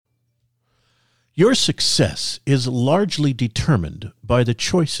Your success is largely determined by the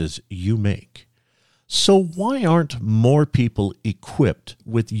choices you make. So why aren't more people equipped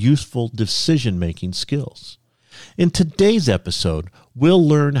with useful decision-making skills? In today's episode, we'll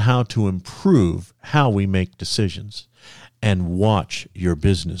learn how to improve how we make decisions and watch your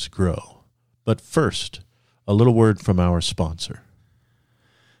business grow. But first, a little word from our sponsor.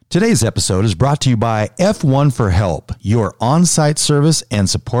 Today's episode is brought to you by F1 for Help, your on-site service and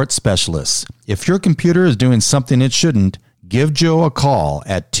support specialists. If your computer is doing something it shouldn't, give Joe a call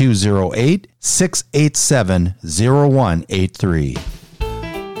at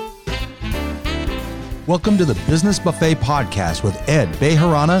 208-687-0183. Welcome to the Business Buffet Podcast with Ed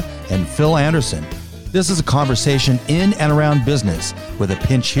Bejarana and Phil Anderson. This is a conversation in and around business with a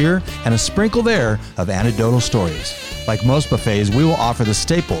pinch here and a sprinkle there of anecdotal stories. Like most buffets, we will offer the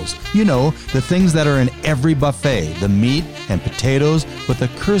staples, the things that are in every buffet, the meat and potatoes with a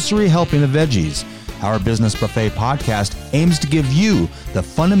cursory helping of veggies. Our Business Buffet Podcast aims to give you the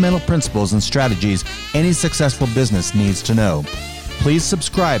fundamental principles and strategies any successful business needs to know. Please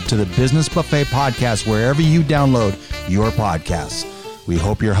subscribe to the Business Buffet Podcast wherever you download your podcasts. We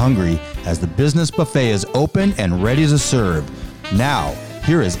hope you're hungry as the Business Buffet is open and ready to serve. Now,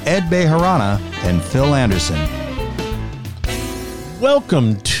 here is Ed Bejarana and Phil Anderson.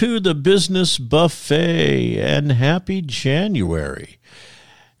 Welcome to the Business Buffet and happy January.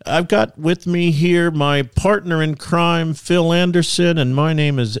 I've got with me here my partner in crime, Phil Anderson, and my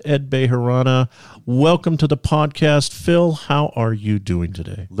name is Ed Bejarana. Welcome to the podcast. Phil, how are you doing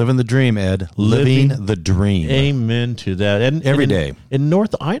today? Living the dream, Ed. Living the dream. Amen to that. And every day. In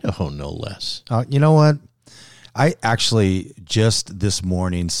North Idaho, no less. You know what? I actually just this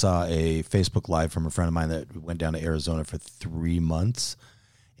morning saw a Facebook Live from a friend of mine that went down to Arizona for 3 months.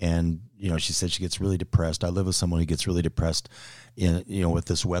 And, she said she gets really depressed. I live with someone who gets really depressed with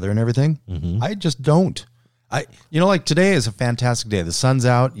this weather and everything. Mm-hmm. I just don't. Like today is a fantastic day. The sun's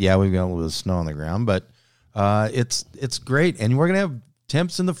out. Yeah, we've got a little snow on the ground, but it's great. And we're going to have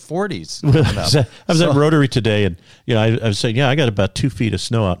temps in the 40s. I was at Rotary today, and I was saying, I got about 2 feet of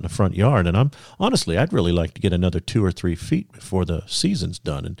snow out in the front yard, and I'd really like to get another 2 or 3 feet before the season's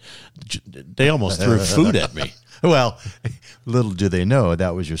done. And they almost threw food at me. Well, little do they know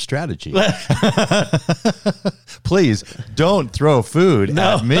that was your strategy. Please don't throw food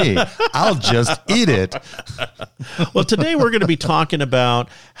at me. I'll just eat it. Well, today we're going to be talking about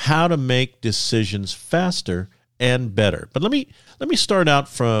how to make decisions faster and better. But let me start out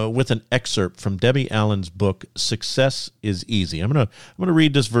with an excerpt from Debbie Allen's book, Success is Easy. I'm gonna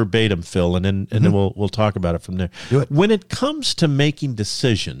read this verbatim, Phil, and then we'll talk about it from there. Do it. When it comes to making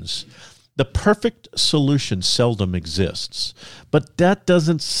decisions, the perfect solution seldom exists, but that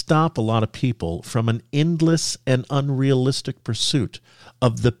doesn't stop a lot of people from an endless and unrealistic pursuit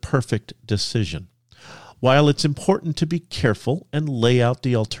of the perfect decision. While it's important to be careful and lay out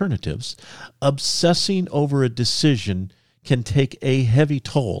the alternatives, obsessing over a decision can take a heavy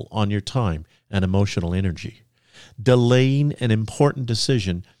toll on your time and emotional energy. Delaying an important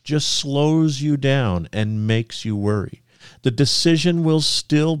decision just slows you down and makes you worry. The decision will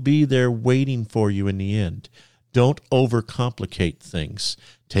still be there waiting for you in the end. Don't overcomplicate things.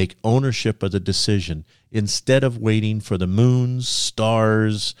 Take ownership of the decision instead of waiting for the moons,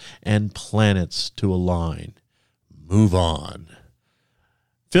 stars, and planets to align. Move on.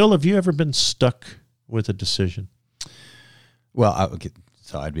 Phil, have you ever been stuck with a decision? Well,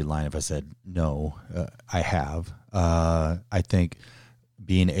 so I'd be lying if I said no. I have. I think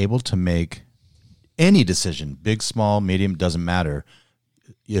being able to make any decision, big, small, medium, doesn't matter,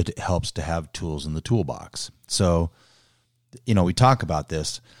 it helps to have tools in the toolbox. So, we talk about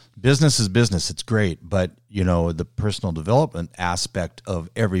this. Business is business. It's great. But, the personal development aspect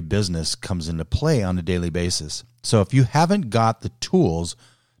of every business comes into play on a daily basis. So if you haven't got the tools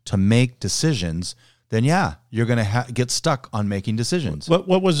to make decisions, then you're going to get stuck on making decisions.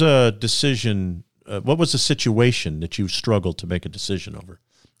 What was a decision? What was a situation that you struggled to make a decision over?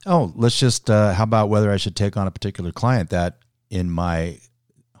 Oh, let's just, how about whether I should take on a particular client that in my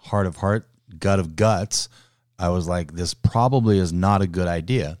heart of heart, gut of guts, I was like, this probably is not a good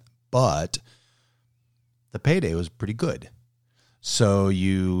idea, but the payday was pretty good. So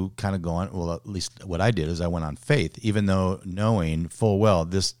you kind of go on, well, at least what I did is I went on faith, even though knowing full well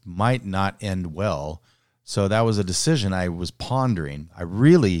this might not end well. So that was a decision I was pondering.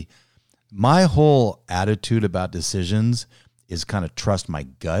 My whole attitude about decisions is kind of trust my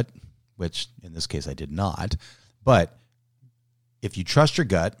gut, which in this case I did not. But if you trust your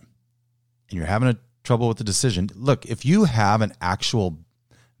gut and you're having trouble with the decision, look, if you have an actual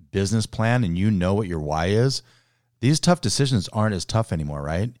business plan and you know what your why is, these tough decisions aren't as tough anymore,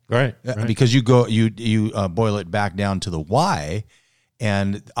 right? Right. Because you boil it back down to the why,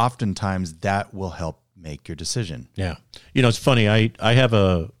 and oftentimes that will help make your decision. Yeah. It's funny. I have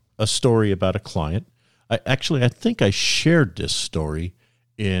a story about a client. I think I shared this story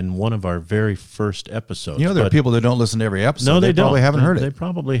in one of our very first episodes. There are people that don't listen to every episode. No, they don't. Probably haven't heard it. They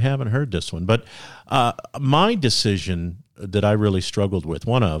probably haven't heard this one. But my decision that I really struggled with,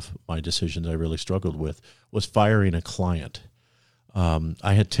 one of my decisions I really struggled with, was firing a client.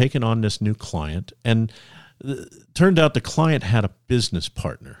 I had taken on this new client, and turned out the client had a business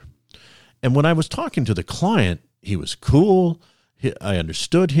partner. And when I was talking to the client, he was cool. I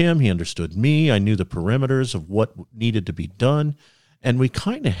understood him. He understood me. I knew the perimeters of what needed to be done. And we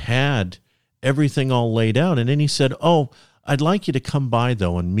kind of had everything all laid out. And then he said, "Oh, I'd like you to come by,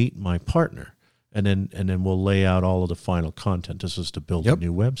 though, and meet my partner. And then we'll lay out all of the final content. This is to build a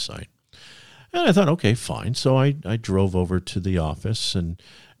new website." And I thought, okay, fine. So I drove over to the office, and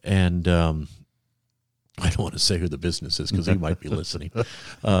I don't want to say who the business is because he might be listening.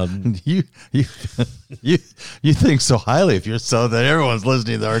 You think so highly of yourself that everyone's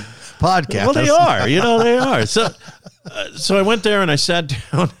listening to our podcast. Well, they are. They are. So I went there and I sat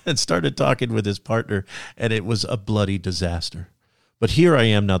down and started talking with his partner, and it was a bloody disaster. But here I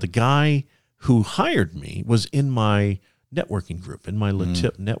am now. The guy who hired me was in my networking group, in my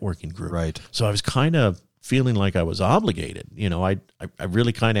LeTip networking group. Right. So I was kind of feeling like I was obligated. I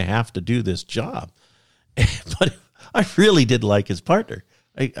really kind of have to do this job. But I really did like his partner.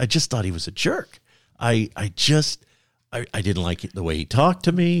 I just thought he was a jerk. I didn't like the way he talked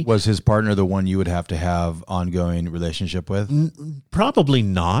to me. Was his partner the one you would have to have ongoing relationship with? Probably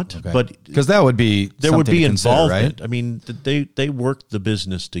not, okay. But because that would be there would be involvement. Right? I mean, they worked the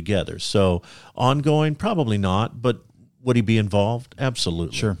business together, so ongoing, probably not. But would he be involved?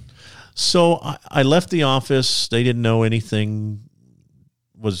 Absolutely. Sure. So I left the office. They didn't know anything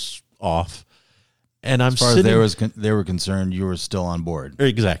was off. And I'm as far sitting, as they were concerned, you were still on board.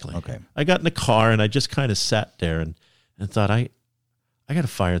 Exactly. Okay. I got in the car and I just kind of sat there and thought, I got to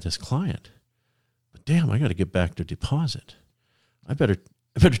fire this client. But damn, I got to get back their deposit. I better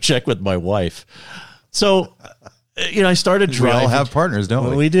check with my wife. So, I started driving. We all have partners, don't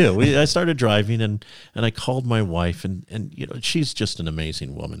we? We do. I started driving and I called my wife and she's just an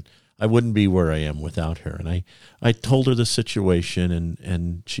amazing woman. I wouldn't be where I am without her. And I told her the situation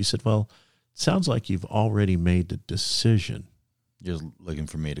and she said, "Well, sounds like you've already made the decision." You're looking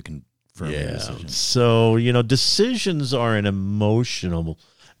for me to confirm your decision. So, decisions are an emotional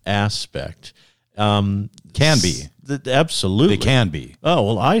aspect. Can be. Absolutely. They can be.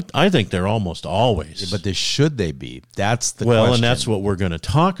 Oh, well, I think they're almost always. But should they be? That's the question. Well, and that's what we're going to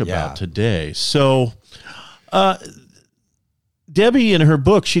talk about today. So, Debbie, in her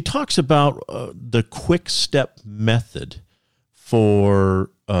book, she talks about the quick step method for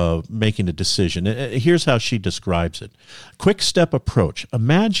making a decision. Here's how she describes it. Quick step approach.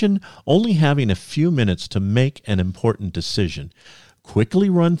 Imagine only having a few minutes to make an important decision. Quickly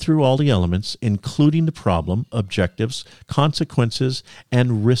run through all the elements, including the problem, objectives, consequences,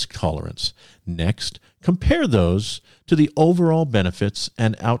 and risk tolerance. Next, compare those to the overall benefits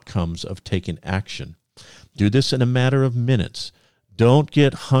and outcomes of taking action. Do this in a matter of minutes. Don't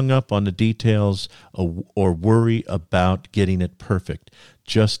get hung up on the details or worry about getting it perfect.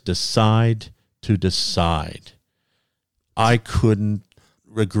 Just decide to decide. I couldn't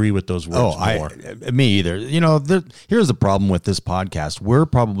agree with those words more. Me either. Here's the problem with this podcast. We're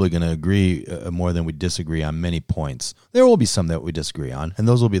probably going to agree more than we disagree on many points. There will be some that we disagree on, and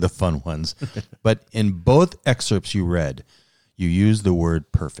those will be the fun ones. But in both excerpts you read, you use the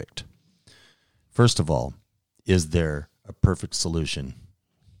word perfect. First of all, is there a perfect solution?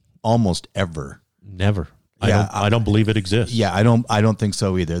 Almost ever. Never. I don't believe it exists. Yeah, I don't think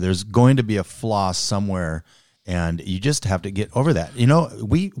so either. There's going to be a flaw somewhere, and you just have to get over that.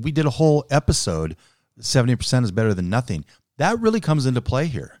 We did a whole episode, 70% is better than nothing. That really comes into play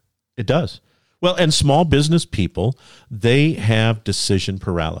here. It does. Well, and small business people, they have decision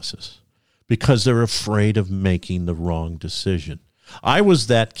paralysis because they're afraid of making the wrong decision. I was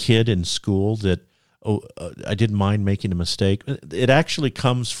that kid in school that I didn't mind making a mistake. It actually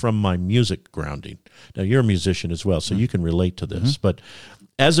comes from my music grounding. Now, you're a musician as well, so you can relate to this. Mm-hmm. But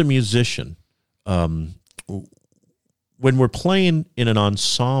as a musician, when we're playing in an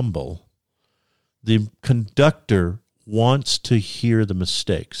ensemble, the conductor wants to hear the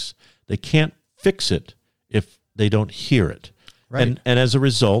mistakes. They can't fix it if they don't hear it. Right. And as a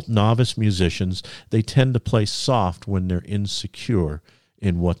result, novice musicians, they tend to play soft when they're insecure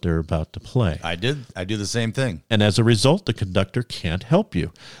in what they're about to play. I do the same thing. And as a result, the conductor can't help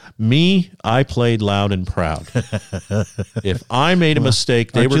you. Me, I played loud and proud. If I made a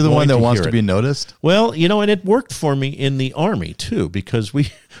mistake, they were the going one that to wants hear to it. be noticed? Well, and it worked for me in the Army too, because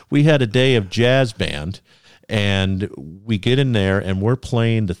we had a day of jazz band, and we get in there and we're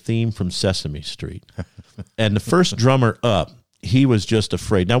playing the theme from Sesame Street. And the first drummer up, he was just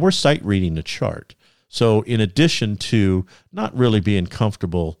afraid. Now, we're sight reading the chart. So in addition to not really being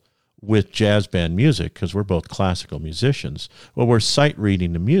comfortable with jazz band music, because we're both classical musicians, well, we're sight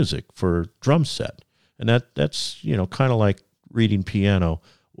reading the music for drum set. And that's kind of like reading piano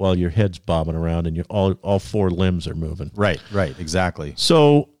while your head's bobbing around and all four limbs are moving. Right, exactly.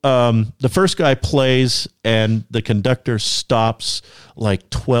 So the first guy plays, and the conductor stops like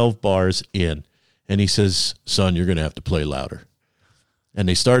 12 bars in, and he says, "Son, you're going to have to play louder." And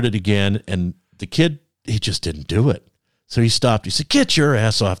they started again, and the kid, he just didn't do it. So he stopped. He said, "Get your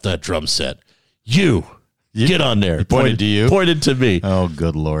ass off that drum set. You get on there." He pointed to you? Pointed to me. Oh,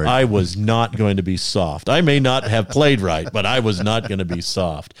 good Lord. I was not going to be soft. I may not have played right, but I was not going to be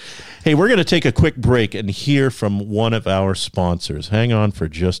soft. Hey, we're going to take a quick break and hear from one of our sponsors. Hang on for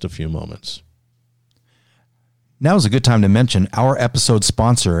just a few moments. Now is a good time to mention our episode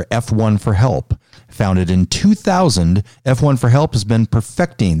sponsor, F1 for Help. Founded in 2000, F1 for Help has been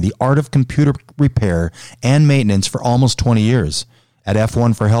perfecting the art of computer repair and maintenance for almost 20 years. At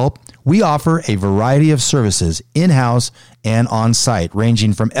F1 for Help, we offer a variety of services in-house and on-site,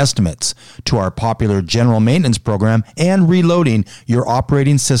 ranging from estimates to our popular general maintenance program and reloading your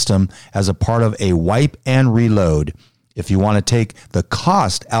operating system as a part of a wipe and reload. If you want to take the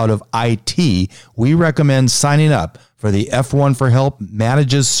cost out of IT, we recommend signing up for the F1 for Help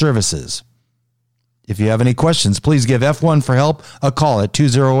Manages Services. If you have any questions, please give F1 for Help a call at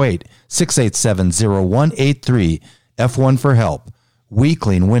 208-687-0183. F1 for Help. We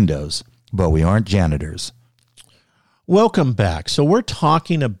clean windows, but we aren't janitors. Welcome back. So we're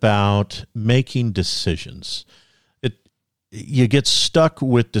talking about making decisions. You get stuck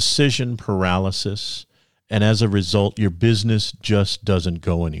with decision paralysis, and as a result, your business just doesn't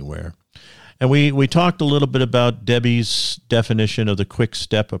go anywhere. And we talked a little bit about Debbie's definition of the quick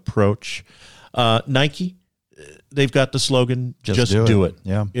step approach. Nike, they've got the slogan, just do it.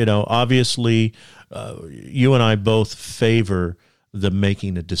 Yeah. Obviously, you and I both favor the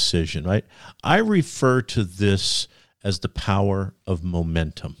making a decision, right? I refer to this as the power of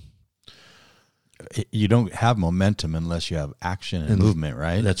momentum. You don't have momentum unless you have action and movement,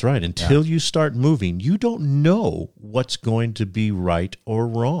 right? That's right. Until you start moving, you don't know what's going to be right or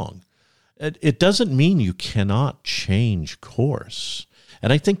wrong. It doesn't mean you cannot change course.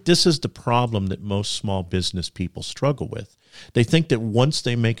 And I think this is the problem that most small business people struggle with. They think that once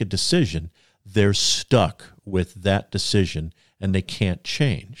they make a decision, they're stuck with that decision and they can't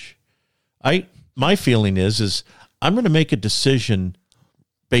change. My feeling is I'm going to make a decision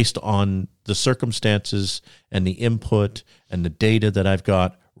based on the circumstances and the input and the data that I've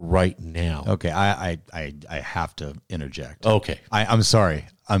got right now. Okay, I have to interject. Okay. I'm sorry.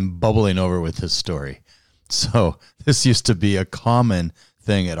 I'm bubbling over with this story. So this used to be a common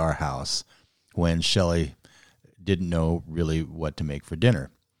thing at our house when Shelley didn't know really what to make for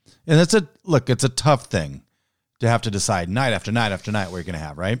dinner. And it's a tough thing to have to decide night after night after night what you're going to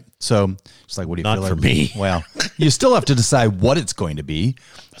have, right? So it's like, what do you feel like? Not for me. Well, you still have to decide what it's going to be.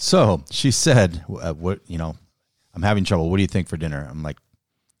 So she said, I'm having trouble. What do you think for dinner? I'm like,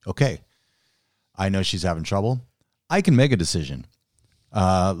 okay, I know she's having trouble. I can make a decision.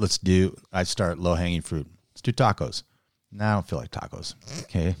 I start low-hanging fruit. Let's do tacos. No, I don't feel like tacos.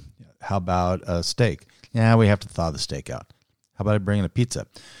 Okay. How about a steak? Yeah, we have to thaw the steak out. How about I bring in a pizza?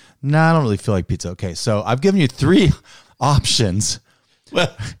 No, I don't really feel like pizza. Okay, so I've given you 3 options.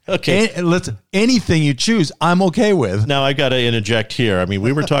 Well, okay. Anything you choose, I'm okay with. Now I got to interject here. I mean,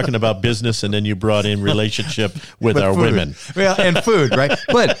 we were talking about business, and then you brought in relationship with our food. women. Well, and food, right?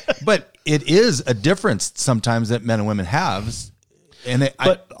 But it is a difference sometimes that men and women have. And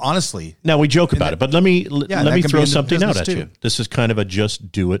honestly, now we joke about it, but let me throw something out at too. you. This is kind of a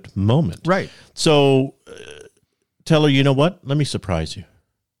just do it moment, right? So tell her, you know what? Let me surprise you.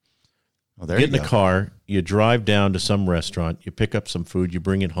 Well, there Get you in the car, you drive down to some restaurant, you pick up some food, you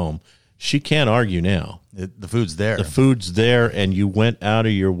bring it home. She can't argue now. The food's there. The food's there, and you went out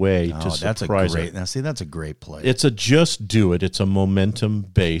of your way to surprise her. Now, see, that's a great play. It's a just do it. It's a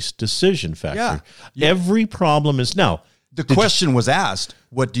momentum-based decision factor. Yeah. Every problem is now. The question was asked,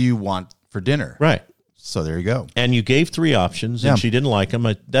 what do you want for dinner? Right. So there you go. And you gave 3 options, and she didn't like them.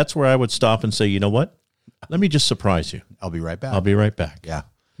 That's where I would stop and say, you know what? Let me just surprise you. I'll be right back. I'll be right back. Yeah.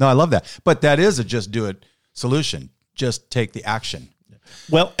 No, I love that. But that is a just do it solution. Just take the action.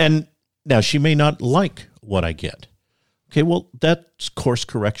 Well, and now she may not like what I get. Okay, well, that's course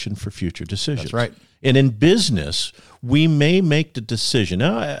correction for future decisions. That's right. And in business, we may make the decision.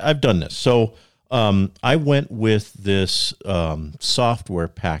 Now, I've done this. So I went with this software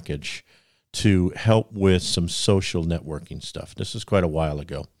package to help with some social networking stuff. This is quite a while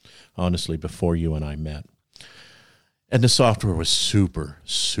ago, honestly, before you and I met. And the software was super,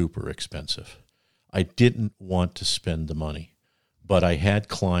 super expensive. I didn't want to spend the money, but I had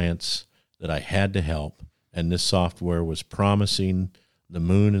clients that I had to help, and this software was promising the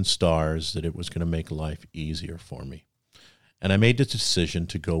moon and stars that it was going to make life easier for me. And I made the decision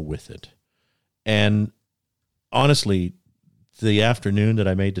to go with it. And honestly, the afternoon that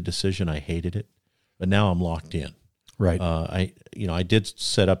I made the decision, I hated it, but now I'm locked in. Right. I did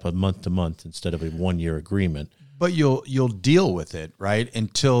set up a month-to-month instead of a 1-year agreement. But you'll deal with it, right,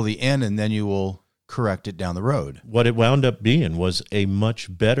 until the end, and then you will correct it down the road. What it wound up being was a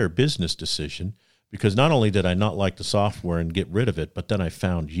much better business decision, because not only did I not like the software and get rid of it, but then I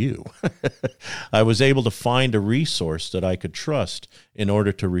found you. I was able to find a resource that I could trust in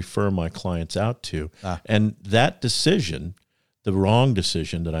order to refer my clients out to. And that decision, the wrong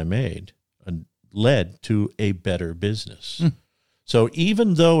decision that I made, led to a better business. So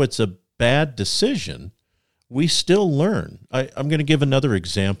even though it's a bad decision, we still learn. I'm going to give another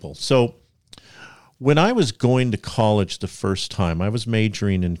example. So when I was going to college the first time, I was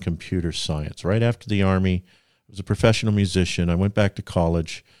majoring in computer science. Right after the Army, I was a professional musician. I went back to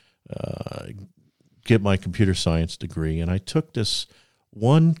college, get my computer science degree, and I took this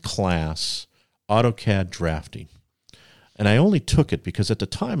one class, AutoCAD drafting. And I only took it because at the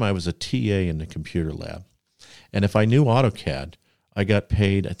time I was a TA in the computer lab. And if I knew AutoCAD, I got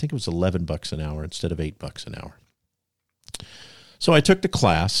paid, I think it was $11 an hour instead of $8 an hour. So I took the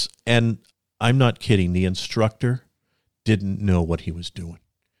class, and I'm not kidding, the instructor didn't know what he was doing.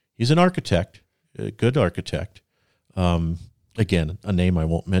 He's an architect, a good architect. Again, a name I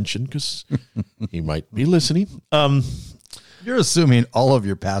won't mention because he might be listening. You're assuming all of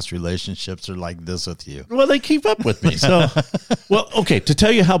your past relationships are like this with you. Well, they keep up with me. So, well, okay, to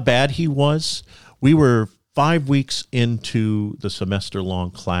tell you how bad he was, we were 5 weeks into the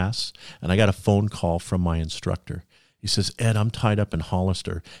semester-long class, and I got a phone call from my instructor. He says, Ed, I'm tied up in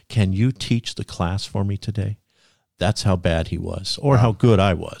Hollister. Can you teach the class for me today? That's how bad he was, or how good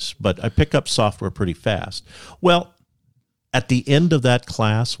I was. But I pick up software pretty fast. Well, at the end of that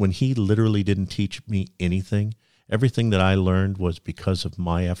class, when he literally didn't teach me anything, everything that I learned was because of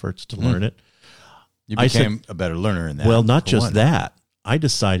my efforts to learn it. You became a better learner in that. Well, not just that. I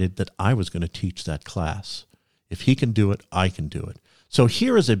decided that I was going to teach that class. If he can do it, I can do it. So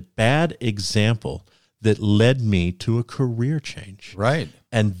here is a bad example that led me to a career change. Right.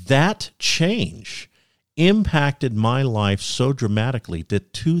 And that change impacted my life so dramatically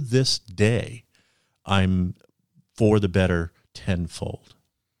that to this day, I'm for the better tenfold.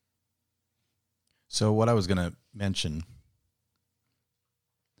 So what I was going to mention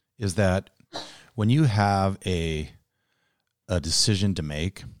is that when you have a decision to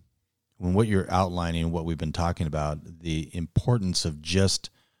make, when what you're outlining, what we've been talking about, the importance of just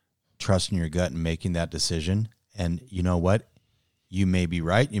trusting your gut and making that decision. And you know what? You may be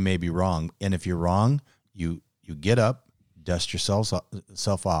right, you may be wrong. And if you're wrong, you get up, dust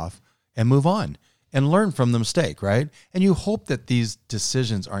yourself off, and move on and learn from the mistake, right? And you hope that these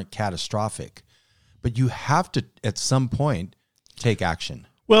decisions aren't catastrophic, but you have to, at some point, take action.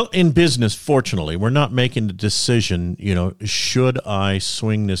 Well, in business, fortunately, we're not making the decision, should I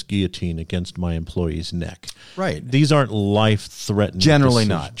swing this guillotine against my employee's neck? Right. These aren't life-threatening Generally decisions.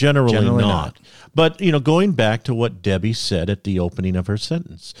 not. Generally not. But, going back to what Debbie said at the opening of her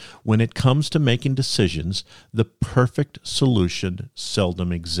sentence, when it comes to making decisions, the perfect solution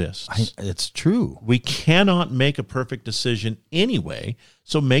seldom exists. It's true. We cannot make a perfect decision anyway,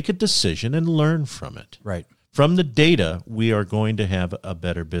 so make a decision and learn from it. Right. From the data, we are going to have a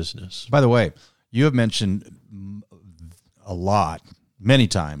better business. By the way, you have mentioned many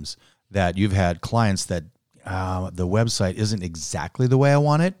times, that you've had clients that the website isn't exactly the way I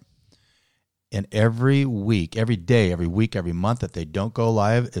want it. And every week, every day, every week, every month that they don't go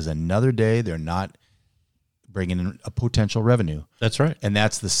live is another day they're not bringing in a potential revenue. That's right. And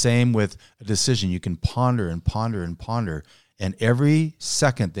that's the same with a decision. You can ponder and ponder and ponder. And every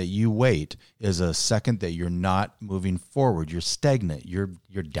second that you wait is a second that you're not moving forward. You're stagnant. You're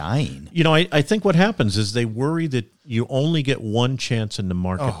dying. I think what happens is they worry that you only get one chance in the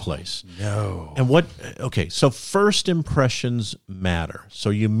marketplace. Oh, no. And so first impressions matter. So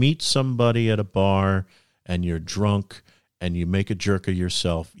you meet somebody at a bar and you're drunk and you make a jerk of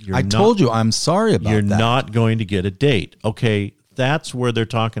yourself. I told you, I'm sorry about that. You're not going to get a date. Okay, That's where they're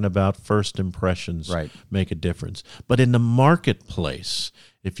talking about first impressions Right. make a difference. But in the marketplace,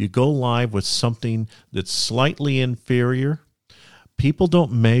 if you go live with something that's slightly inferior, people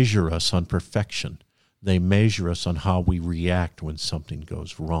don't measure us on perfection. They measure us on how we react when something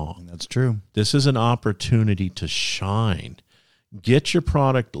goes wrong. That's true. This is an opportunity to shine. Get your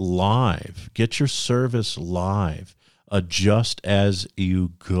product live. Get your service live. Adjust as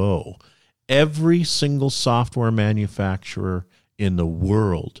you go. Every single software manufacturer in the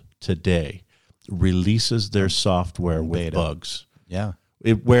world today releases their software with Beta. bugs. Yeah.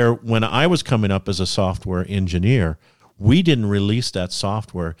 Where when I was coming up as a software engineer, we didn't release that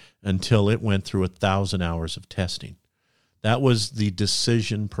software until it went through 1,000 hours of testing. That was the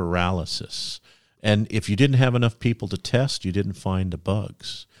decision paralysis. And if you didn't have enough people to test, you didn't find the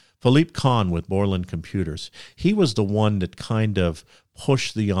bugs. Philippe Kahn with Borland Computers, he was the one that kind of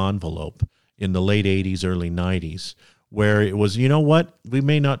pushed the envelope in the late 80s, early 90s, where it was, you know what, we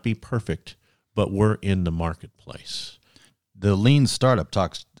may not be perfect, but we're in the marketplace. The Lean Startup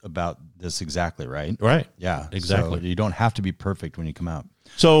talks about this exactly, right? Right. Yeah, Exactly. So you don't have to be perfect when you come out.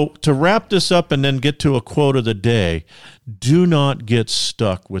 So to wrap this up and then get to a quote of the day, do not get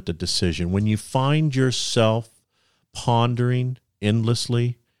stuck with the decision. When you find yourself pondering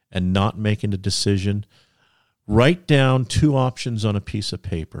endlessly and not making a decision, write down 2 options on a piece of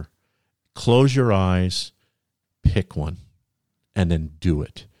paper. Close your eyes, pick one, and then do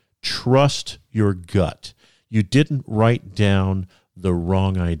it. Trust your gut. You didn't write down the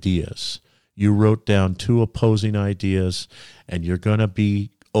wrong ideas. You wrote down 2 opposing ideas, and you're going to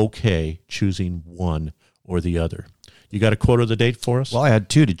be okay choosing one or the other. You got a quote of the day for us? Well, I had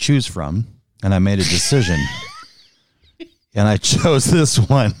 2 to choose from, and I made a decision. And I chose this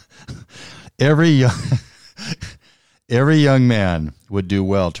one. Every young man would do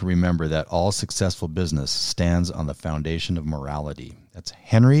well to remember that all successful business stands on the foundation of morality. That's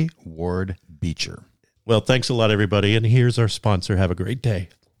Henry Ward Beecher. Well, thanks a lot, everybody. And here's our sponsor. Have a great day.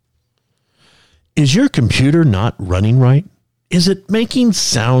 Is your computer not running right? Is it making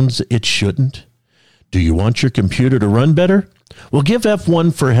sounds it shouldn't? Do you want your computer to run better? Well, give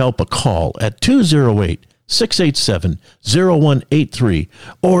F1 for Help a call at 208-687-0183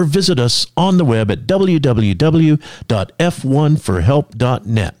 or visit us on the web at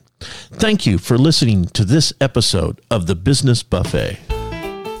www.f1forhelp.net. Thank you for listening to this episode of The Business Buffet.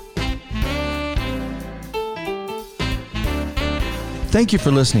 Thank you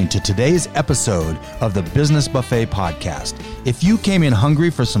for listening to today's episode of the Business Buffet podcast. If you came in hungry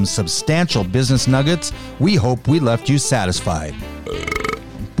for some substantial business nuggets, we hope we left you satisfied.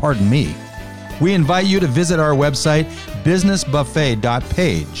 Pardon me. We invite you to visit our website,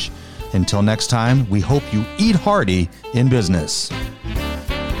 businessbuffet.page. Until next time, we hope you eat hearty in business.